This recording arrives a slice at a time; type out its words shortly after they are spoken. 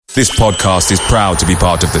This podcast is proud to be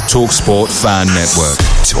part of the TalkSport Fan Network.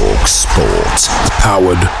 TalkSport.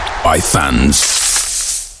 Powered by fans.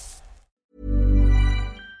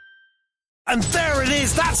 And there it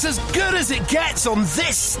is, that's as good as it gets on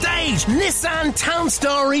this stage. Nissan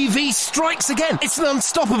Townstar EV strikes again. It's an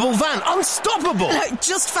unstoppable van, unstoppable.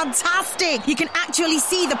 Just fantastic. You can actually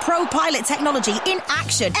see the ProPilot technology in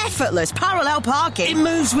action. Effortless parallel parking. It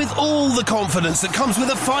moves with all the confidence that comes with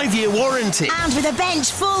a 5-year warranty. And with a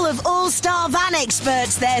bench full of all-star van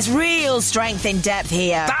experts, there's real strength in depth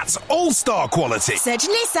here. That's all-star quality. Search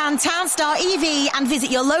Nissan Townstar EV and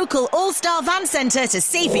visit your local all-star van centre to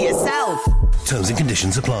see for yourself. Terms and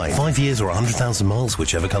conditions apply. 5 years or 100,000 miles,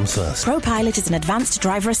 whichever comes first. ProPilot is an advanced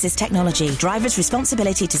driver assist technology. Driver's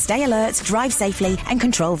responsibility to stay alert, drive safely and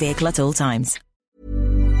control vehicle at all times.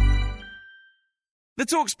 The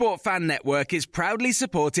TalkSport Fan Network is proudly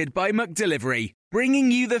supported by McDelivery, bringing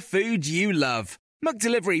you the food you love.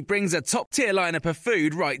 McDelivery brings a top-tier lineup of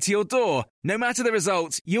food right to your door. No matter the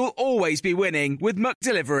result, you'll always be winning with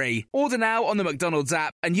McDelivery. Order now on the McDonald's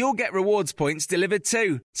app and you'll get rewards points delivered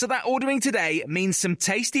too. So that ordering today means some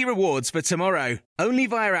tasty rewards for tomorrow. Only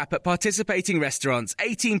via app at participating restaurants.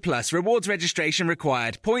 18 plus. Rewards registration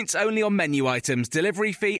required. Points only on menu items.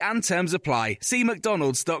 Delivery fee and terms apply. See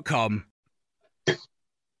mcdonalds.com.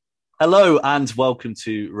 Hello and welcome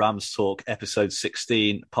to Rams Talk, episode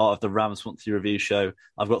 16, part of the Rams Monthly Review Show.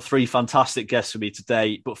 I've got three fantastic guests with me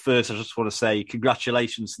today, but first I just want to say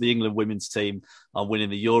congratulations to the England women's team on winning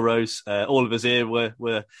the Euros. All of us here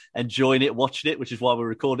were enjoying it, watching it, which is why we're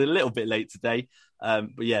recording a little bit late today. But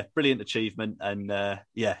yeah, brilliant achievement and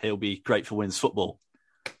it'll be great for women's football.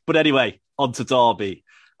 But anyway, on to Derby.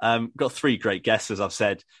 Got three great guests, as I've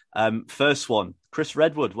said. First one, Chris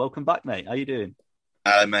Redwood. Welcome back, mate. How you doing?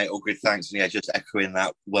 Hello, mate. All good, thanks. And yeah, just echoing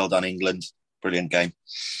that. Well done, England. Brilliant game.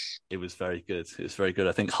 It was very good. It was very good.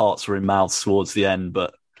 I think hearts were in mouths towards the end,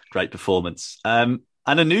 but great performance. And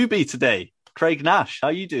a newbie today, Craig Nash. How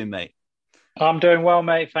are you doing, mate? I'm doing well,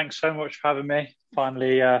 mate. Thanks so much for having me.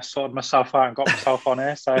 Finally sorted myself out and got myself on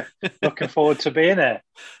here. So looking forward to being here.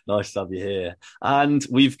 Nice to have you here. And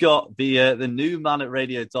we've got the new man at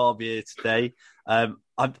Radio Derby here today.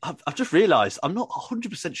 I've just realised I'm not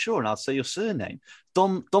 100% sure, and I'll say your surname.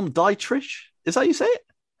 Dom Dietrich? Is that how you say it?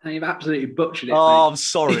 No, you've absolutely butchered it. Oh, mate. I'm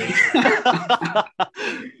sorry.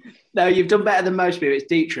 No, you've done better than most people. It's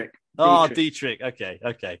Dietrich. Oh, Dietrich. Okay.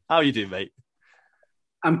 How are you doing, mate?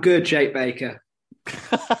 I'm good, Jake Baker.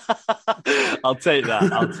 I'll take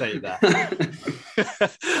that.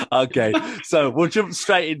 Okay, so we'll jump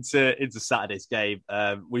straight into Saturday's game.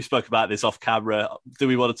 We spoke about this off camera. Do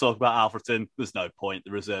we want to talk about Alfreton? There's no point.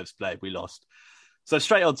 The reserves played. We lost. So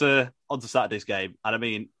straight onto Saturday's game. And I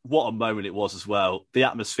mean, what a moment it was as well. The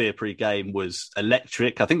atmosphere pre-game was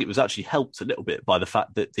electric. I think it was actually helped a little bit by the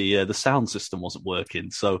fact that the sound system wasn't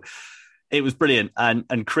working. So it was brilliant.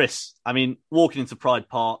 And Chris, I mean, walking into Pride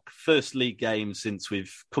Park, first league game since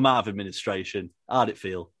we've come out of administration. How'd it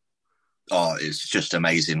feel? Oh, it's just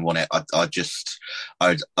amazing, wasn't it?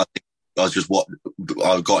 I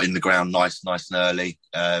got in the ground nice and early,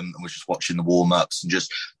 and was just watching the warm-ups and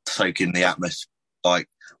just soaking the atmosphere. Like,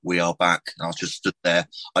 we are back. And I was just stood there.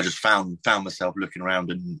 I just found myself looking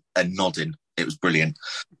around and nodding. It was brilliant.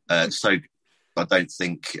 So I don't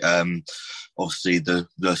think, obviously, the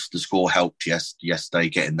score helped yesterday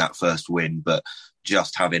getting that first win, but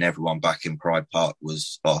just having everyone back in Pride Park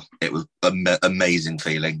was amazing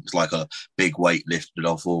feeling. It's like a big weight lifted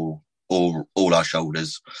off all our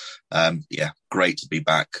shoulders. Great to be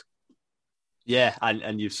back. Yeah,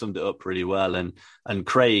 and you've summed it up really well. And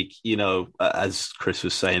Craig, you know, as Chris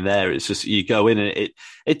was saying there, it's just you go in and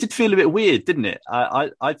it did feel a bit weird, didn't it?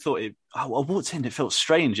 I thought I walked in, it felt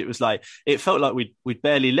strange. It felt like we'd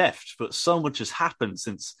barely left, but so much has happened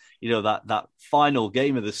since, you know, that final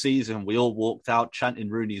game of the season. We all walked out chanting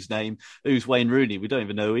Rooney's name. Who's Wayne Rooney? We don't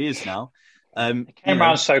even know who he is now. It came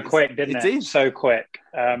around so quick, didn't it? Did. So quick.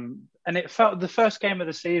 And it felt the first game of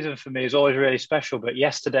the season for me is always really special, but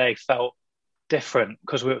yesterday felt different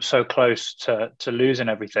because we were so close to losing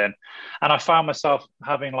everything. And I found myself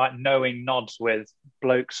having like knowing nods with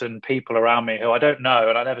blokes and people around me who I don't know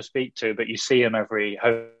and I never speak to, but you see them every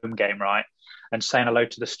home game, right? And saying hello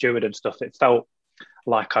to the steward and stuff. It felt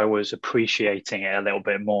like I was appreciating it a little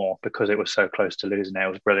bit more because it was so close to losing it. It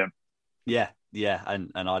was brilliant. Yeah.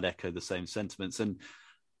 And I'd echo the same sentiments.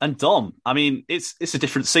 And Dom, I mean, it's a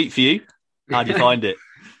different seat for you. How do you find it?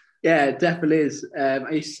 Yeah, it definitely is.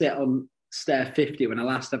 I used to sit on stair 50 when I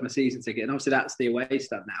last had my season ticket, and obviously that's the away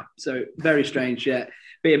stand now. So very strange. Yeah,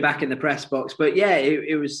 being back in the press box. But yeah,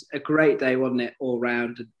 it was a great day, wasn't it, all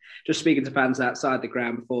round? And just speaking to fans outside the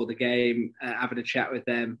ground before the game, having a chat with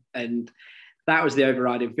them, and that was the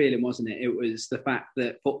overriding feeling, wasn't it? It was the fact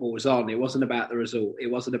that football was on. It wasn't about the result.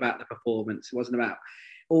 It wasn't about the performance. It wasn't about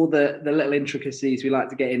all the little intricacies we like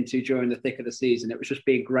to get into during the thick of the season. It was just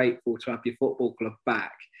being grateful to have your football club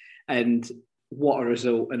back. And what a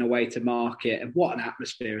result and a way to mark it, and what an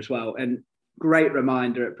atmosphere as well. And great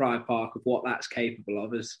reminder at Pride Park of what that's capable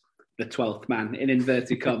of as the 12th man, in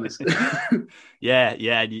inverted commas.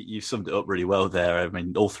 Yeah, you summed it up really well there. I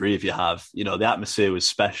mean, all three of you have. You know, the atmosphere was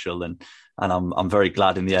special, and I'm very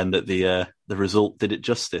glad in the end that the result did it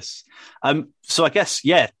justice. So I guess,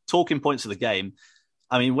 talking points of the game.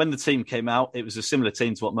 I mean, when the team came out, it was a similar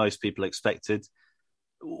team to what most people expected.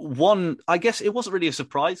 One, I guess it wasn't really a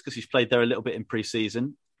surprise because he's played there a little bit in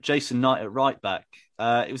pre-season. Jason Knight at right back.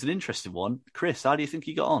 It was an interesting one. Chris, how do you think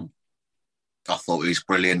he got on? I thought he was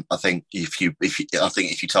brilliant. I think if you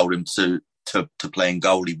told him to play in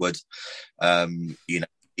goal, he would.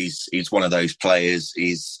 He's one of those players.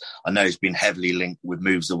 I know he's been heavily linked with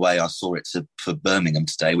moves away. I saw it for Birmingham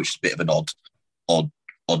today, which is a bit of an odd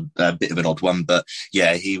one, but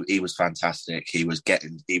yeah, he was fantastic. I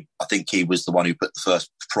think he was the one who put the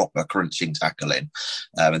first proper crunching tackle in,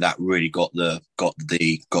 and that really got the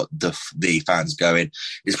fans going.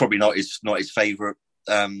 It's probably not his favourite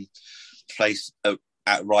place at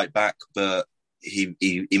right back, but he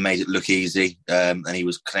made it look easy, and he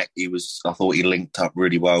was I thought he linked up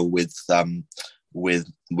really well with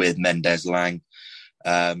Mendes Lang,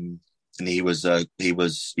 and he was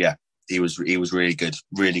really good,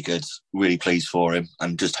 really pleased for him,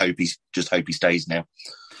 and just hope he stays now.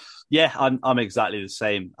 Yeah, I'm exactly the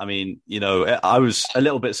same. I mean, you know, I was a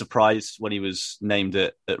little bit surprised when he was named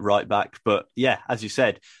at right back, but yeah, as you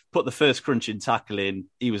said, put the first crunching tackle in,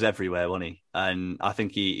 he was everywhere, wasn't he? And I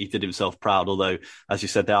think he did himself proud, although, as you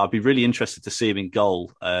said there, I'd be really interested to see him in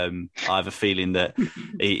goal. I have a feeling that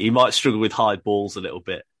he might struggle with high balls a little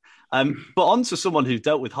bit. But on to someone who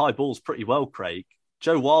dealt with high balls pretty well, Craig,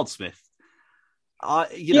 Joe Wildsmith.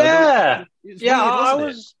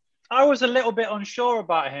 I was a little bit unsure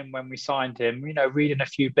about him when we signed him, you know, reading a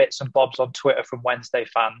few bits and bobs on Twitter from Wednesday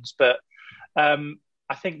fans. But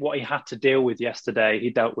I think what he had to deal with yesterday,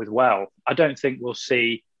 he dealt with well. I don't think we'll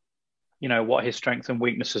see, you know, what his strengths and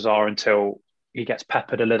weaknesses are until he gets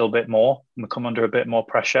peppered a little bit more and we come under a bit more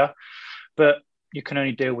pressure. But you can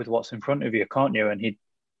only deal with what's in front of you, can't you? And he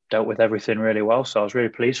dealt with everything really well. So I was really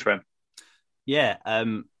pleased for him. Yeah.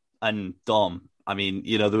 And Dom, I mean,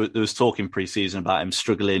 you know, there was talk in pre-season about him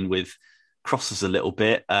struggling with crosses a little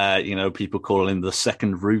bit. You know, people calling him the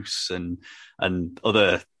second Roos and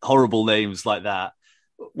other horrible names like that.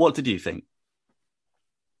 What did you think?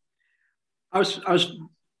 I was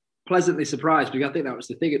pleasantly surprised, because I think that was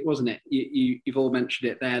the thing, wasn't it? You've all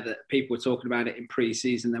mentioned it there, that people were talking about it in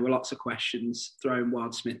pre-season. There were lots of questions thrown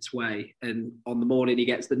Wildsmith's way, and on the morning he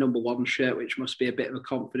gets the number 1 shirt, which must be a bit of a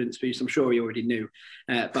confidence boost. I'm sure he already knew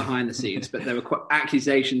behind the scenes, but there were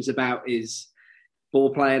accusations about his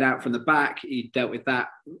ball playing out from the back. He dealt with that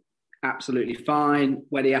absolutely fine.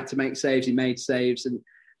 When he had to make saves, he made saves.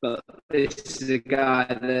 But this is a guy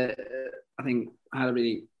that I think had a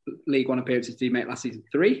really League One appearances did he make last season?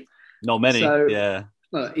 3? Not many, so, yeah.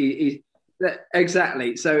 Look,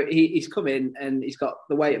 exactly. So he's come in and he's got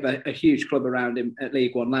the weight of a huge club around him at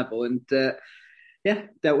League One level, and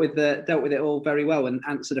dealt with it all very well and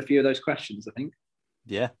answered a few of those questions, I think.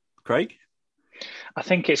 Yeah, Craig? I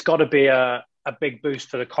think it's got to be a big boost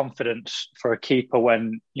for the confidence for a keeper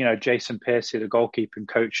when, you know, Jason Piercy, the goalkeeping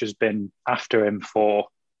coach, has been after him for,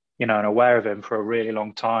 you know, and aware of him for a really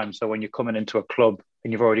long time. So when you're coming into a club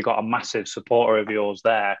and you've already got a massive supporter of yours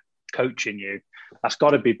there coaching you, that's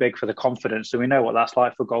got to be big for the confidence. So we know what that's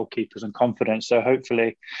like for goalkeepers and confidence. So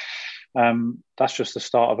hopefully that's just the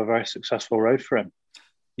start of a very successful road for him.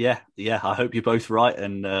 Yeah. I hope you're both right.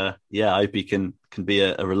 And I hope he can be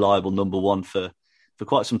a reliable number 1 for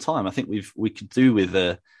quite some time. I think we could do with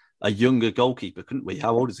a younger goalkeeper, couldn't we?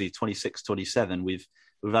 How old is he? 26, 27. We've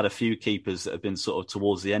had a few keepers that have been sort of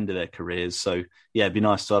towards the end of their careers. So, yeah, it'd be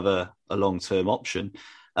nice to have a long-term option.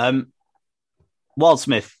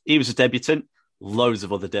 Wildsmith, he was a debutant. Loads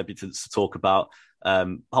of other debutants to talk about.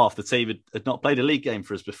 Half the team had not played a league game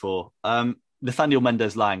for us before. Nathaniel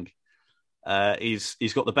Mendes Lang, he's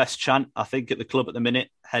got the best chant, I think, at the club at the minute.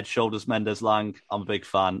 Head, shoulders, Mendes Lang. I'm a big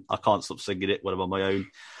fan. I can't stop singing it when I'm on my own.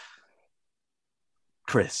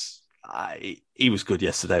 Chris, he was good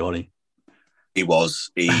yesterday, wasn't he? He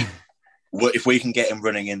was. If we can get him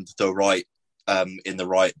running in the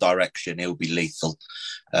right direction, he'll be lethal.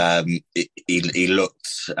 He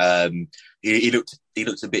looked he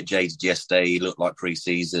looked a bit jaded yesterday. He looked like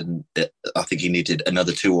pre-season. I think he needed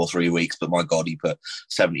another 2 or 3 weeks. But my God, he put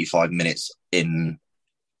 75 minutes in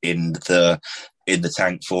the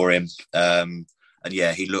tank for him. And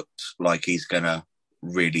yeah, he looked like he's going to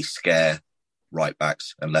really scare right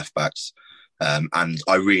backs and left backs. And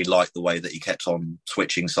I really liked the way that he kept on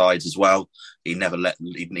switching sides as well. He never let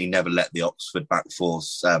the Oxford back four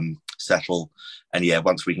settle. And yeah,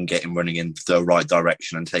 once we can get him running in the right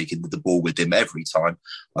direction and taking the ball with him every time,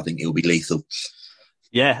 I think he'll be lethal.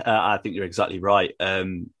 Yeah, I think you're exactly right.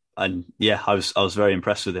 And yeah, I was very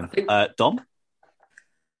impressed with him. Dom?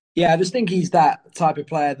 Yeah, I just think he's that type of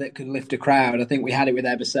player that can lift a crowd. I think we had it with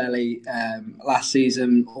Eberseli last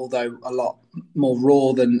season, although a lot more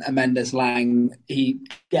raw than Mendes-Lang. He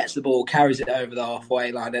gets the ball, carries it over the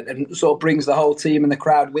halfway line and sort of brings the whole team and the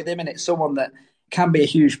crowd with him. And it's someone that can be a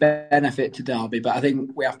huge benefit to Derby. But I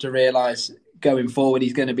think we have to realise going forward,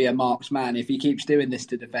 he's going to be a marks man. If he keeps doing this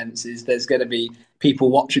to defences, there's going to be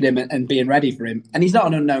people watching him and being ready for him. And he's not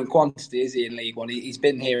an unknown quantity, is he, in League One? He's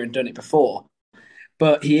been here and done it before.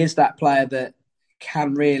 But he is that player that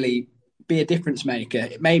can really be a difference maker.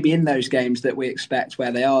 Maybe in those games that we expect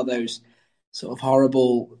where they are those sort of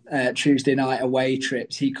horrible Tuesday night away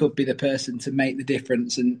trips, he could be the person to make the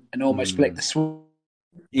difference and almost flick the switch.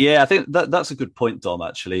 Yeah, I think that's a good point, Dom,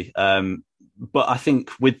 actually. But I think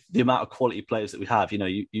with the amount of quality players that we have,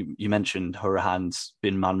 you mentioned Hourihane's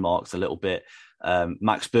been man-marked a little bit.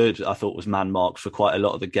 Max Bird, I thought, was man-marked for quite a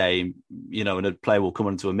lot of the game, and a player will come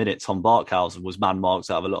into a minute. Tom Barkhausen was man-marked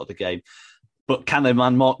out of a lot of the game. But can they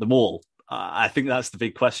man-mark them all? I think that's the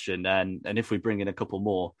big question. And if we bring in a couple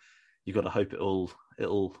more, you've got to hope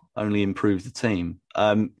it'll only improve the team.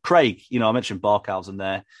 Craig, I mentioned Barkhausen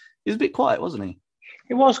there. He was a bit quiet, wasn't he?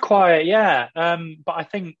 He was quiet, yeah. But I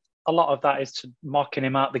think a lot of that is to marking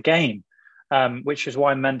him out the game, which is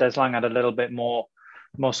why Mendes-Lang had a little bit more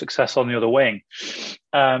success on the other wing.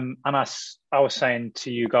 And as I was saying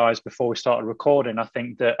to you guys before we started recording, I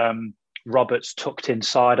think that Roberts tucked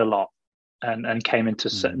inside a lot and came into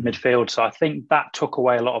midfield. So I think that took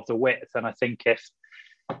away a lot of the width. And I think if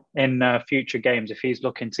in future games, if he's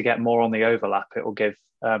looking to get more on the overlap, it will give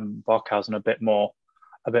Barkhausen a bit more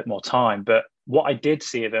time. But what I did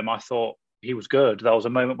see of him, I thought he was good. There was a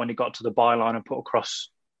moment when he got to the byline and put a cross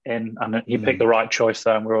in, and he picked the right choice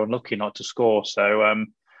there, and we were unlucky not to score. So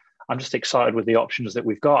I'm just excited with the options that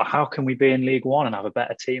we've got. How can we be in League One and have a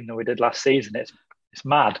better team than we did last season? It's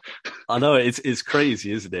mad. I know, it's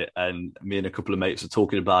crazy, isn't it? And me and a couple of mates are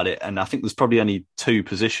talking about it, and I think there's probably only 2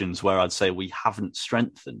 positions where I'd say we haven't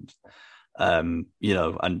strengthened. And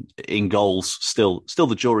in goals, still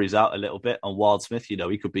the jury's out a little bit on Wildsmith.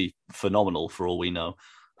 He could be phenomenal for all we know.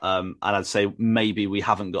 And I'd say maybe we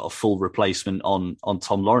haven't got a full replacement on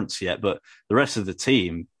Tom Lawrence yet, but the rest of the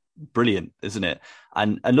team, brilliant, isn't it?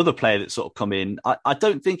 And another player that's sort of come in, I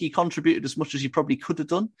don't think he contributed as much as he probably could have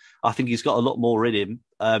done. I think he's got a lot more in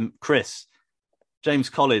him. Chris, James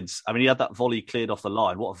Collins, I mean, he had that volley cleared off the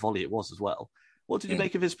line. What a volley it was as well. What did you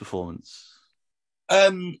make of his performance?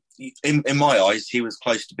 In my eyes, he was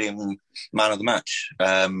close to being man of the match.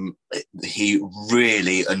 He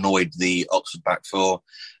really annoyed the Oxford back four.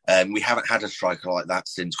 We haven't had a striker like that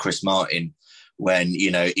since Chris Martin, when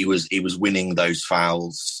he was winning those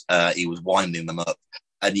fouls. He was winding them up,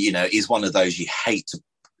 and he's one of those you hate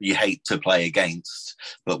to play against.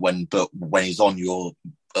 But when he's on your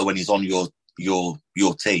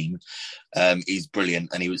team, he's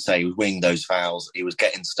brilliant. And he would say he was winning those fouls. He was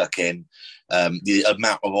getting stuck in. The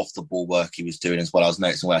amount of off the ball work he was doing as well, I was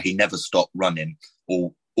noticing. Well, he never stopped running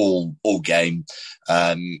all game.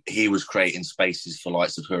 He was creating spaces for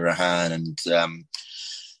likes of Hourihane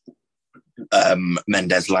and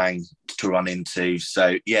Mendes-Lang to run into.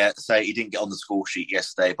 So yeah, he didn't get on the score sheet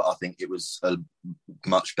yesterday, but I think it was a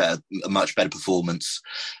much better performance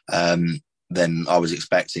than I was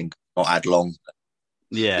expecting. Not add long.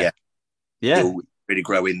 Yeah. He'll really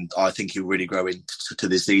grow in. I think he'll really grow into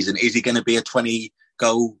this season. Is he going to be a 20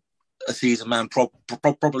 goal a season man?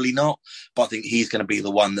 Probably not. But I think he's going to be the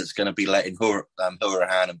one that's going to be letting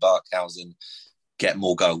Hourihane and Barkhausen get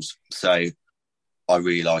more goals. So I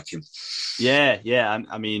really like him. Yeah.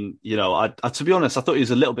 I mean, I to be honest, I thought he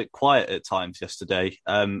was a little bit quiet at times yesterday.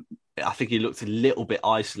 I think he looked a little bit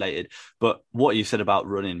isolated. But what you said about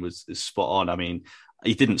running is spot on. I mean,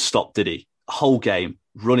 he didn't stop, did he? Whole game,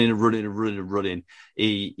 running.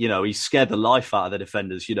 He scared the life out of the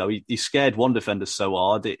defenders. He scared one defender so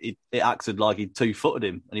hard, it acted like he 2-footed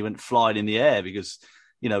him and he went flying in the air because,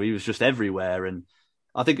 he was just everywhere. And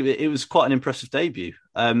I think it was quite an impressive debut.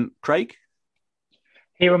 Craig?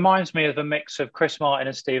 He reminds me of a mix of Chris Martin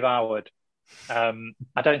and Steve Howard.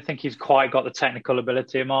 I don't think he's quite got the technical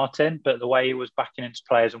ability of Martin, but the way he was backing into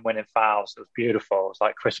players and winning fouls, it was beautiful. It was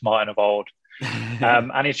like Chris Martin of old.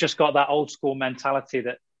 And he's just got that old school mentality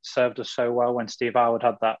that served us so well when Steve Howard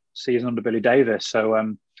had that season under Billy Davis.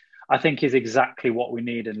 So I think he's exactly what we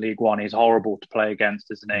need in League One. He's horrible to play against,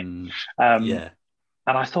 isn't he? Yeah.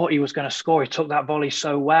 And I thought he was going to score. He took that volley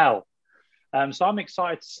so well. So I'm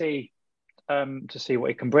excited to see what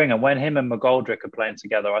he can bring. And when him and McGoldrick are playing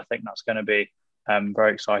together, I think that's going to be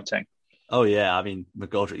very exciting. Oh yeah, I mean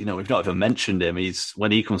McGoldrick. We've not even mentioned him.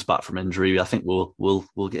 When he comes back from injury, I think we'll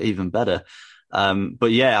get even better.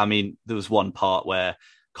 But yeah, I mean there was one part where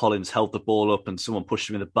Collins held the ball up and someone pushed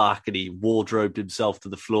him in the back, and he wardrobed himself to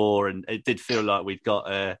the floor, and it did feel like we'd got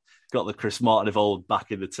the Chris Martin of old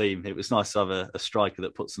back in the team. It was nice to have a striker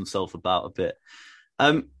that puts himself about a bit.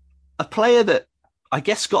 A player that I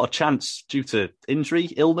guess got a chance due to injury,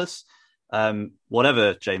 illness,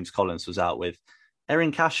 whatever James Collins was out with.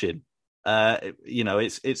 Erin Cashin,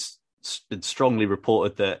 it's been strongly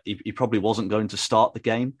reported that he probably wasn't going to start the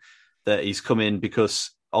game, that he's come in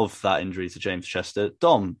because of that injury to James Chester.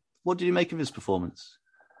 Dom, what did you make of his performance?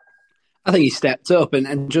 I think he stepped up,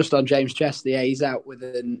 and just on James Chester, yeah, he's out with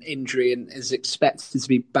an injury and is expected to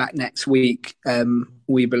be back next week,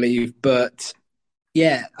 we believe. But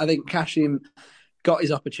yeah, I think Cashin got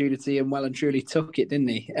his opportunity and well and truly took it, didn't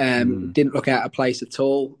he? Didn't look out of place at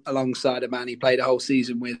all alongside a man he played a whole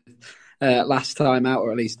season with last time out,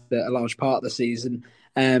 or at least a large part of the season.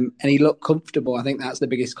 And he looked comfortable. I think that's the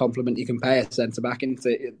biggest compliment you can pay a centre-back,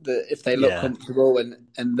 if they look comfortable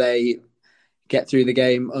and they get through the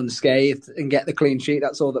game unscathed and get the clean sheet.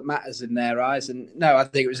 That's all that matters in their eyes. And no, I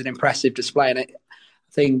think it was an impressive display. And I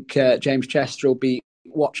think James Chester will be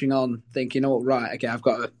watching on thinking, oh, right, okay, I've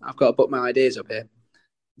got to put my ideas up here.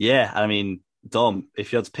 Yeah, I mean, Dom,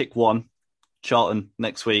 if you had to pick one, Charlton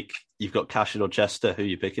next week, you've got Cashin or Chester, who are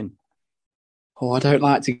you picking? Oh, I don't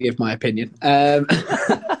like to give my opinion. I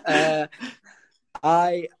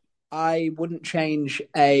wouldn't change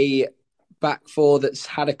a back four that's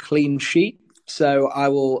had a clean sheet, so I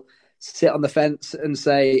will sit on the fence and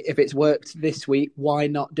say, if it's worked this week, why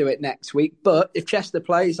not do it next week? But if Chester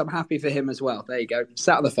plays, I'm happy for him as well. There you go.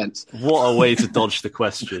 Sat on the fence. What a way to dodge the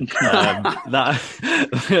question.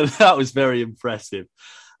 That was very impressive.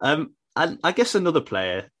 And I guess another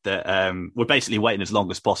player that we're basically waiting as long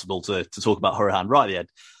as possible to talk about Hourihane right at the end.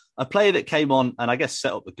 A player that came on and I guess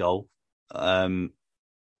set up the goal. I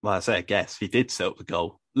guess he did set up the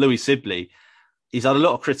goal. Louis Sibley. He's had a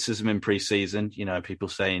lot of criticism in pre-season, people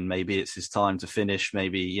saying maybe it's his time to finish,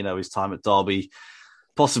 maybe, his time at Derby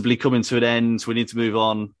possibly coming to an end, we need to move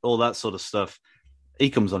on, all that sort of stuff. He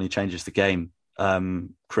comes on, he changes the game.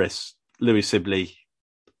 Chris, Louis Sibley,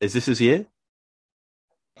 is this his year?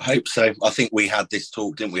 I hope so. I think we had this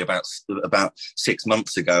talk, didn't we, about 6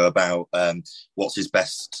 months ago about what's his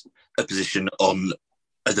best position on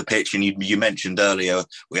the pitch. And you mentioned earlier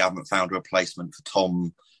we haven't found a replacement for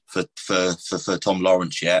Tom for Tom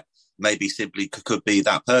Lawrence yet. Maybe Sibley could be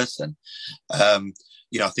that person. I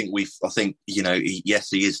think yes,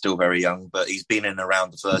 he is still very young, but he's been in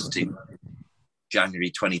around the first team January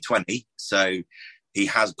 2020, so he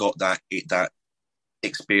has got that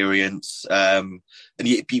experience. And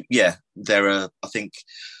there are. I think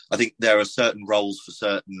there are certain roles for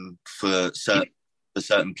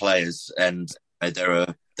certain players, and there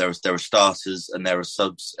are starters and there are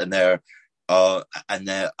subs and there are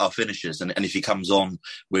finishers, and if he comes on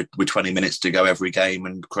with 20 minutes to go every game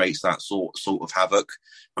and creates that sort of havoc,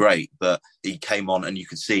 great. But he came on and you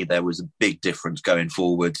could see there was a big difference going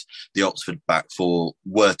forward. The Oxford back four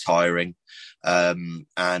were tiring,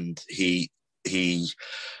 and he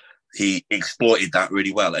exploited that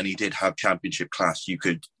really well, and he did have championship class. You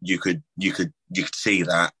could see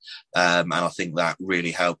that, and I think that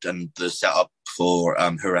really helped. And the setup for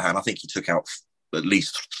Hourihane, I think he took out at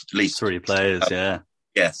least 3 players,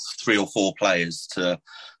 yes, 3 or 4 players to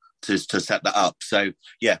set that up. So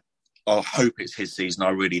yeah, I hope it's his season. I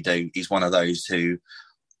really do. He's one of those who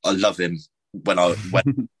I love him when I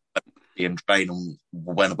see him train and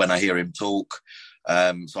when I hear him talk.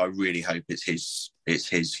 So I really hope it's his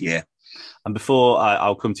year. And before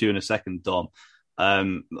I'll come to you in a second, Dom,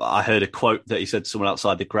 I heard a quote that he said to someone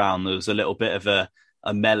outside the ground. There was a little bit of a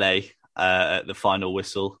melee at the final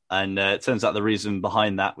whistle, and it turns out the reason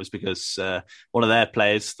behind that was because one of their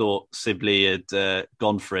players thought Sibley had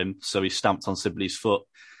gone for him, so he stamped on Sibley's foot.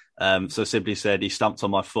 So Sibley said, he stamped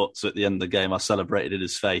on my foot, so at the end of the game I celebrated in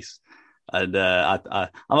his face. And I'm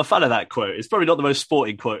a fan of that quote. It's probably not the most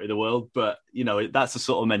sporting quote in the world, but that's the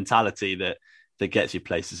sort of mentality that gets you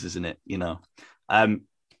places, isn't it?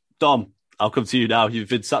 Dom, I'll come to you now. You've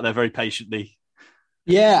been sat there very patiently.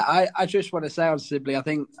 Yeah, I just want to say on Sibley, I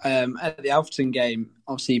think at the Alfreton game,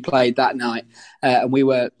 obviously he played that night, and we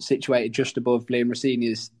were situated just above Liam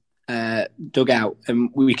Rossini's dugout, and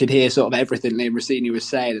we could hear sort of everything Liam Rossini was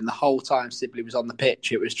saying. And the whole time Sibley was on the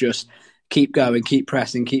pitch, it was just keep going, keep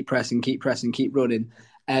pressing, keep pressing, keep pressing, keep running.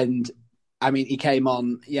 And I mean, he came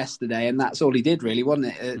on yesterday, and that's all he did, really,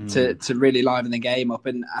 wasn't it? To really liven the game up.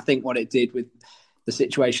 And I think what it did with the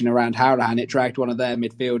situation around Howrahan, it dragged one of their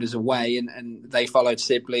midfielders away, and they followed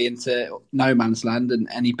Sibley into no man's land,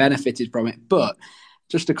 and he benefited from it. But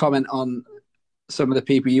just to comment on some of the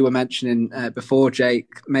people you were mentioning before, Jake,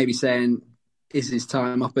 maybe saying, is his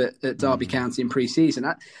time up at Derby County in pre-season?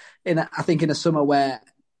 I think in a summer where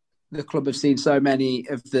the club have seen so many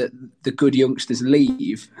of the good youngsters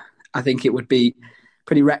leave, I think it would be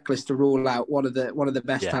pretty reckless to rule out one of the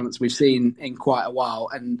best talents we've seen in quite a while.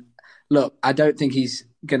 And look, I don't think he's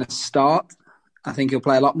going to start. I think he'll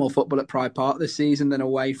play a lot more football at Pride Park this season than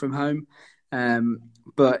away from home.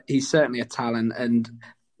 But he's certainly a talent, and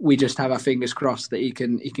we just have our fingers crossed that he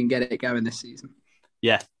can get it going this season.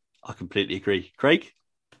 Yeah, I completely agree. Craig?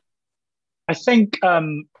 I think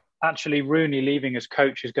actually Rooney leaving as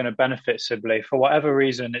coach is going to benefit Sibley. For whatever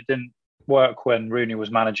reason, it didn't work when Rooney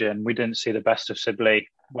was managing. We didn't see the best of Sibley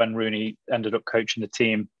when Rooney ended up coaching the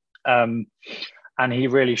team. And he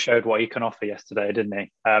really showed what he can offer yesterday, didn't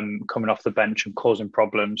he? Coming off the bench and causing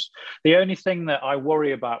problems. The only thing that I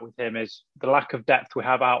worry about with him is the lack of depth we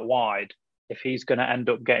have out wide. If he's going to end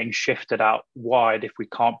up getting shifted out wide, if we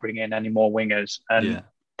can't bring in any more wingers. And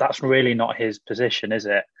that's really not his position, is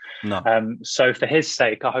it? No. So for his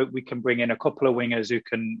sake, I hope we can bring in a couple of wingers who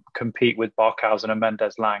can compete with Barkhausen and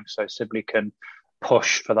Mendes-Lang, so Sibley can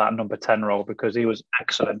push for that number 10 role, because he was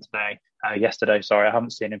excellent yesterday. Sorry, I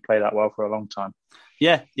haven't seen him play that well for a long time.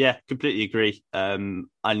 Yeah, completely agree. And,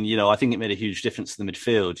 I think it made a huge difference to the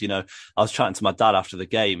midfield. I was chatting to my dad after the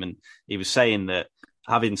game, and he was saying that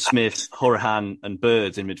having Smith, Hourihane and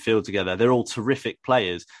Birds in midfield together, they're all terrific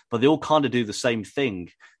players, but they all kind of do the same thing.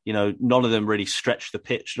 None of them really stretch the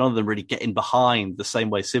pitch. None of them really get in behind the same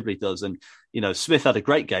way Sibley does. And, Smith had a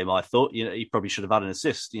great game, I thought. He probably should have had an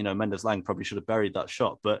assist. Mendes-Lang probably should have buried that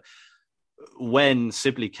shot. But when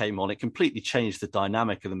Sibley came on, it completely changed the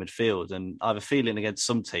dynamic of the midfield. And I have a feeling against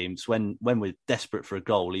some teams, when we're desperate for a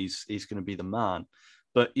goal, he's going to be the man.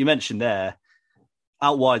 But you mentioned there,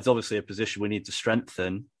 out wide's obviously a position we need to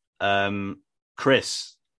strengthen.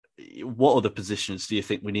 Chris, what other positions do you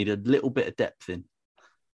think we need a little bit of depth in?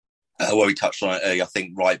 Well, we touched on it earlier. I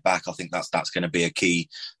think right back. I think that's going to be a key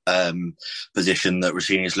position that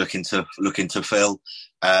Rossini is looking to fill.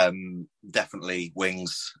 Definitely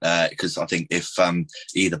wings, because I think if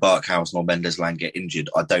either Barkhausen or Mendes-Lang get injured,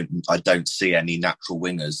 I don't see any natural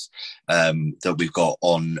wingers that we've got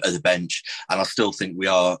on the bench, and I still think we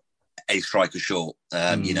are a striker short.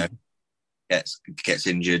 Gets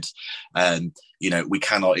injured. We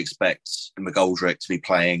cannot expect McGoldrick to be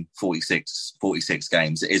playing 46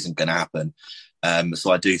 games. It isn't going to happen.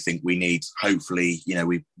 So I do think we need, hopefully,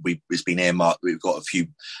 it's been earmarked. We've got a few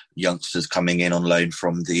youngsters coming in on loan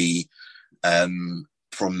from the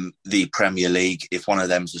Premier League. If one of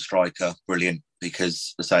them's a striker, brilliant.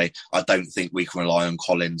 Because I don't think we can rely on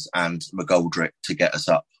Collins and McGoldrick to get us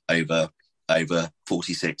up over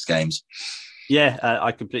 46 games. Yeah,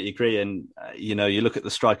 I completely agree. And, you look at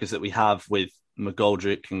the strikers that we have with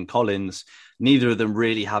McGoldrick and Collins, neither of them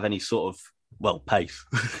really have any sort of, pace.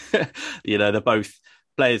 They're both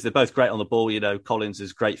players. They're both great on the ball. Collins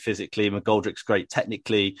is great physically, McGoldrick's great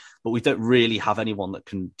technically, but we don't really have anyone that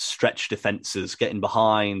can stretch defences, get in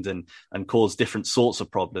behind and cause different sorts of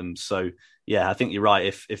problems. So, yeah, I think you're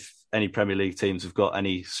right. If any Premier League teams have got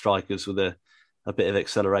any strikers with a bit of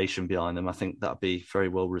acceleration behind them, I think that'd be very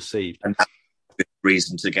well received. And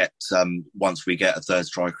reason to get once we get a third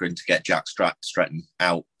striker in, to get Jack Stretton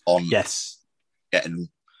out on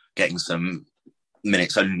getting some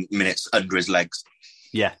minutes under his legs.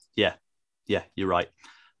 Yeah, you're right.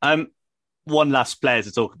 One last player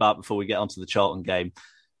to talk about before we get onto the Charlton game.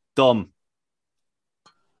 Dom,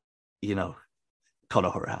 Conor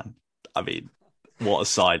Hourihane. I mean, what a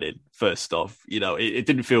signing, first off. It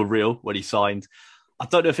didn't feel real when he signed. I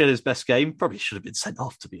don't know if he had his best game. Probably should have been sent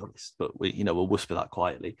off, to be honest. But we'll whisper that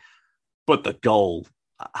quietly. But the goal,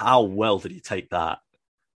 how well did he take that?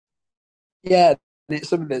 Yeah, and it's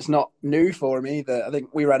something that's not new for him either. I think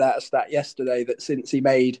we read out a stat yesterday that since he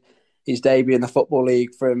made his debut in the Football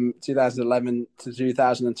League from 2011 to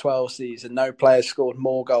 2012 season, no player scored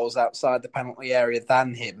more goals outside the penalty area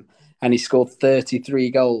than him. And he scored 33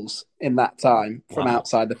 goals in that time from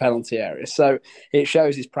outside the penalty area. So it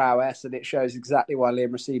shows his prowess, and it shows exactly why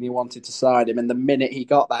Liam Rossini wanted to sign him. And the minute he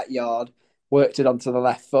got that yard, worked it onto the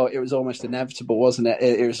left foot, it was almost inevitable, wasn't it?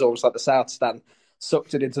 It was almost like the South Stand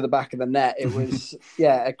sucked it into the back of the net. It was,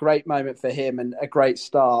 a great moment for him and a great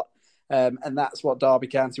start. And that's what Derby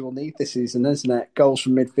County will need this season, isn't it? Goals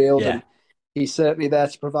from midfield, and he's certainly there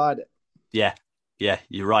to provide it. Yeah,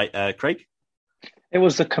 you're right. Craig? It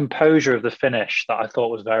was the composure of the finish that I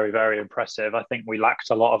thought was very, very impressive. I think we lacked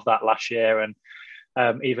a lot of that last year, and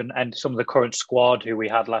and some of the current squad who we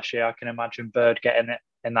had last year, I can imagine Bird getting it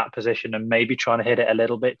in that position and maybe trying to hit it a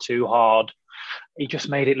little bit too hard. He just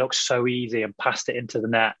made it look so easy and passed it into the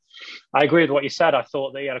net. I agree with what you said. I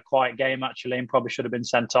thought that he had a quiet game, actually, and probably should have been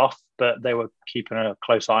sent off, but they were keeping a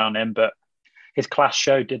close eye on him. But his class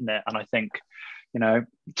showed, didn't it? And I think,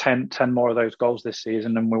 10 more of those goals this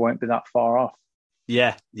season and we won't be that far off.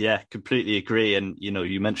 Yeah, completely agree. And,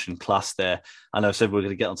 you mentioned class there. I know I said we're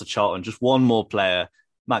going to get onto Charlton. Just one more player,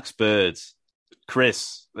 Max Bird.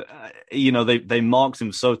 Chris, they marked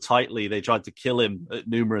him so tightly. They tried to kill him at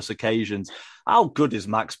numerous occasions. How good is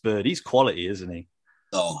Max Bird? He's quality, isn't he?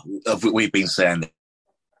 Oh, we've been saying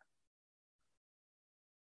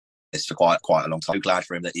this for quite a long time. I'm glad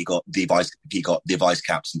for him that he got the vice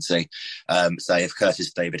captaincy. So if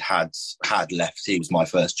Curtis David had left, he was my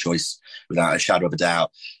first choice without a shadow of a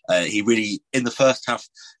doubt. He really, in the first half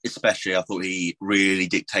especially, I thought he really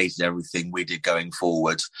dictated everything we did going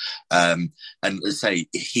forward. And as I say,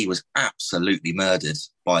 he was absolutely murdered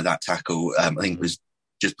by that tackle. I think it was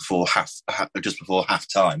just before half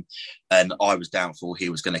time, and I was doubtful he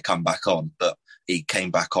was going to come back on, but he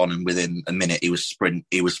came back on, and within a minute he was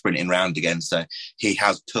sprinting round again. So he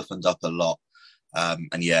has toughened up a lot,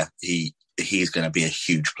 and he's going to be a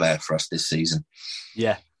huge player for us this season.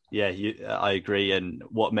 I agree. And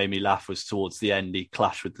what made me laugh was towards the end he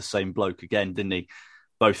clashed with the same bloke again, didn't he?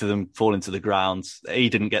 Both of them fall into the ground. He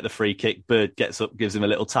didn't get the free kick. Bird gets up, gives him a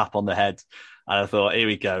little tap on the head. And I thought, here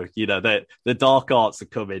we go. The dark arts are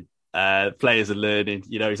coming. Players are learning.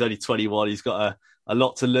 He's only 21. He's got a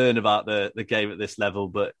lot to learn about the game at this level.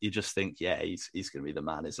 But you just think, he's going to be the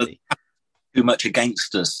man, isn't he? Too much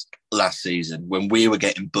against us last season when we were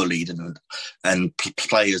getting bullied and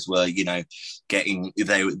players were, getting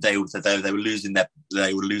they were losing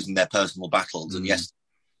their personal battles. And yes,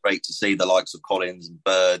 great to see the likes of Collins and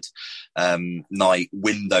Bird, Knight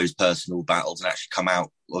win those personal battles and actually come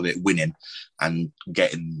out of it winning and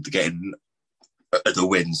getting the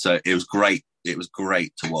win. So it was great. It was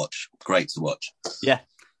great to watch.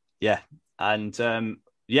 Yeah. And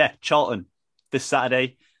Charlton this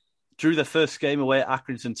Saturday drew their first game away at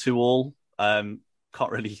Accrington 2-2.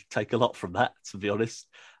 Can't really take a lot from that, to be honest.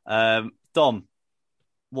 Dom,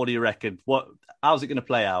 what do you reckon? How's it going to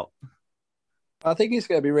play out? I think it's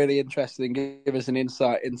going to be really interesting and give us an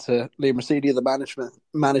insight into Liam Rossini, the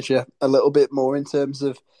manager, a little bit more in terms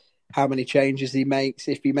of how many changes he makes,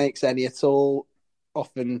 if he makes any at all.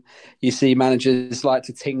 Often you see managers like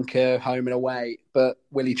to tinker home and away, but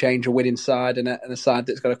will he change a winning side and a side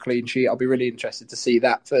that's got a clean sheet? I'll be really interested to see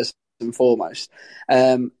that first and foremost.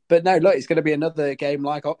 But no, look, it's going to be another game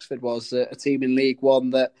like Oxford was, a team in League One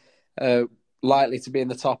that likely to be in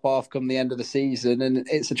the top half come the end of the season, and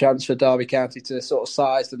it's a chance for Derby County to sort of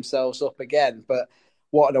size themselves up again. But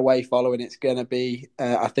what an away following it's going to be.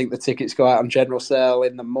 I think the tickets go out on general sale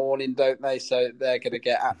in the morning, don't they? So they're going to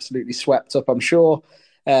get absolutely swept up, I'm sure.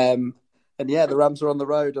 The Rams are on the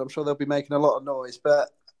road. I'm sure they'll be making a lot of noise. But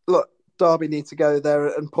look, Derby need to go there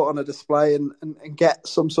and put on a display and get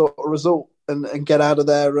some sort of result and get out of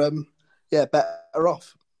there better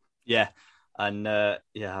off. Yeah. And I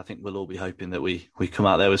think we'll all be hoping that we come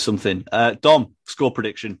out there with something. Dom, score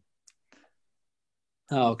prediction.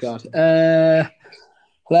 Oh, God.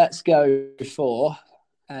 Let's go for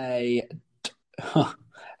I'm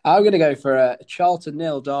going to go for a Charlton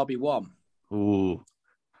 0, Derby 1. Ooh.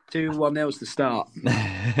 2-1-0's the start.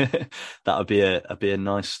 That would be a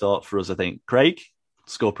nice start for us, I think. Craig,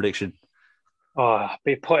 score prediction. Oh,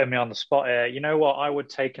 be putting me on the spot here. You know what? I would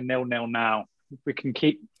take a 0-0 now. If we can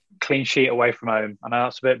keep clean sheet away from home. I know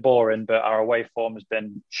that's a bit boring, but our away form has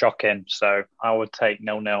been shocking. So I would take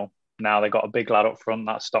 0-0. Now they've got a big lad up front,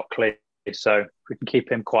 that's Stockley. So if we can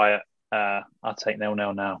keep him quiet, I'll take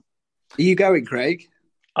 0-0 now. Are you going, Craig?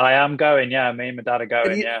 I am going, yeah. Me and my dad are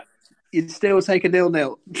going, yeah. You'd still take a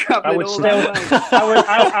 0-0? I would still.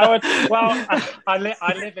 I would. Well, I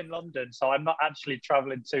live in London, so I'm not actually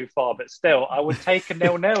travelling too far. But still, I would take a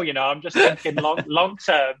 0-0. I'm just thinking long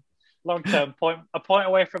term. Long-term a point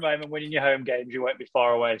away from home and winning your home games, you won't be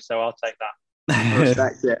far away. So I'll take that.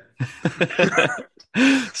 Respect it.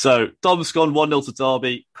 So Dom's gone 1-0 to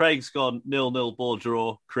Derby. Craig's gone 0-0 ball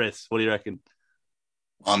draw. Chris, what do you reckon?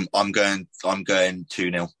 I'm going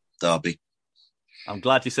 2-0 Derby. I'm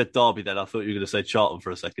glad you said Derby then. I thought you were going to say Charlton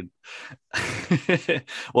for a second. How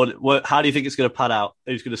do you think it's going to pan out?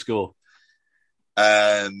 Who's going to score?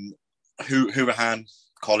 Hourihane,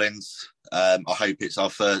 Collins. I hope it's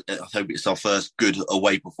our first good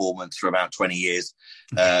away performance for about 20 years.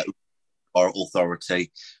 Our authority,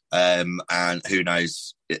 and who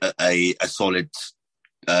knows, a solid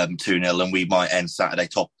 2-0, and we might end Saturday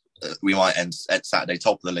top. We might end at Saturday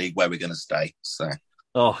top of the league, where we're going to stay. So,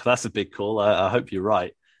 that's a big call. I hope you're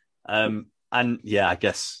right. And yeah, I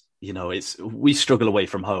guess we struggle away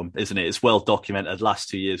from home, isn't it? It's well documented. Last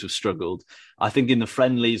 2 years we've struggled. I think in the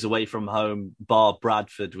friendlies away from home, bar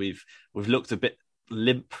Bradford, we've looked a bit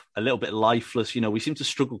limp, a little bit lifeless. We seem to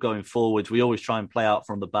struggle going forward. We always try and play out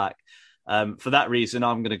from the back. For that reason,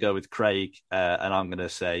 I'm going to go with Craig, and I'm going to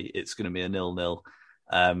say it's going to be a 0-0.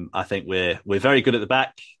 I think we're very good at the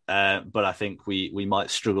back, but I think we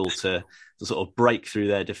might struggle to sort of break through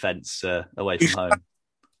their defence away from home.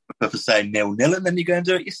 For saying 0-0, and then you go and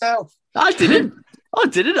do it yourself. I didn't.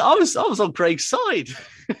 I was on Craig's side.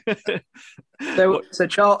 So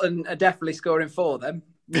Charlton are definitely scoring 4 then.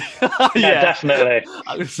 Yeah, definitely.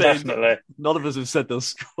 I was saying, definitely. None of us have said they'll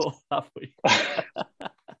score, have we?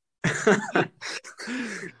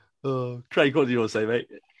 Craig, what do you want to say, mate?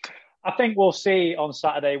 I think we'll see on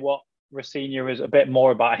Saturday what Rosenior is a bit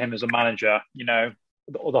more about him as a manager.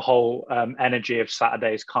 The whole energy of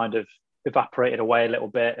Saturday's kind of evaporated away a little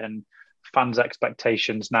bit, and fans'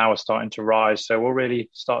 expectations now are starting to rise. So we'll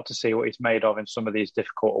really start to see what he's made of in some of these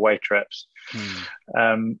difficult away trips.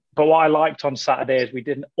 But what I liked on Saturday is we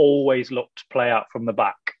didn't always look to play out from the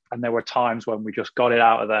back. And there were times when we just got it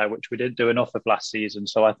out of there, which we didn't do enough of last season.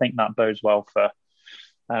 So I think that bodes well for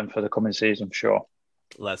the coming season, for sure.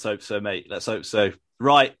 Let's hope so, mate. Let's hope so.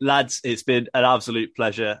 Right, lads, it's been an absolute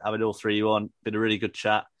pleasure having all three of you on. Been a really good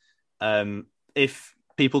chat. If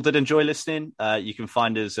people did enjoy listening, you can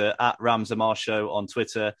find us at Ramzamar Show on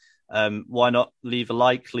Twitter. Why not leave a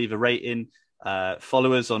like, leave a rating,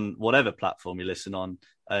 follow us on whatever platform you listen on.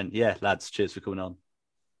 And yeah, lads, cheers for coming on.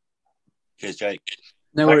 Cheers, Jake.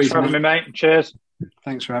 No worries. Thanks for having me, mate. Cheers.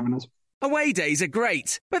 Thanks for having us. Away days are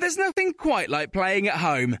great, but there's nothing quite like playing at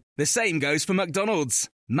home. The same goes for McDonald's.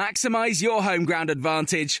 Maximise your home ground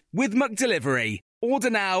advantage with McDelivery. Order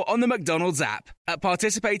now on the McDonald's app. At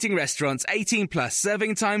participating restaurants, 18 plus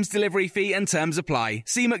serving times, delivery fee and terms apply.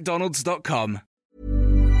 See mcdonalds.com.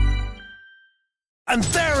 And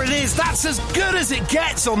there it is, that's as good as it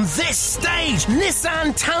gets on this stage.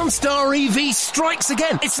 Nissan Townstar EV strikes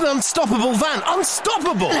again. It's an unstoppable van,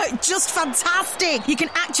 unstoppable. Look, just fantastic. You can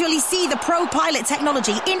actually see the ProPilot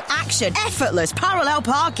technology in action. Effortless parallel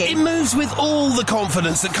parking. It moves with all the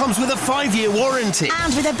confidence that comes with a 5-year warranty.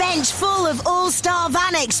 And with a bench full of all-star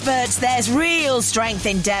van experts, there's real strength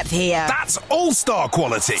in depth here. That's all-star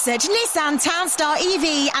quality. Search Nissan Townstar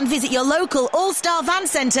EV and visit your local all-star van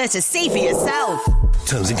centre to see for yourself.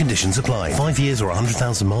 Terms and conditions apply. 5 years or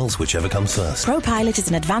 100,000 miles, whichever comes first. ProPilot is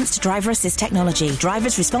an advanced driver assist technology.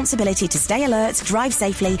 Driver's responsibility to stay alert, drive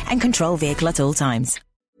safely, and control vehicle at all times.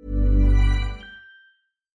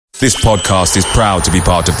 This podcast is proud to be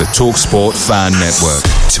part of the TalkSport Fan Network.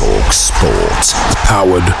 TalkSport.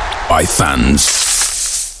 Powered by fans.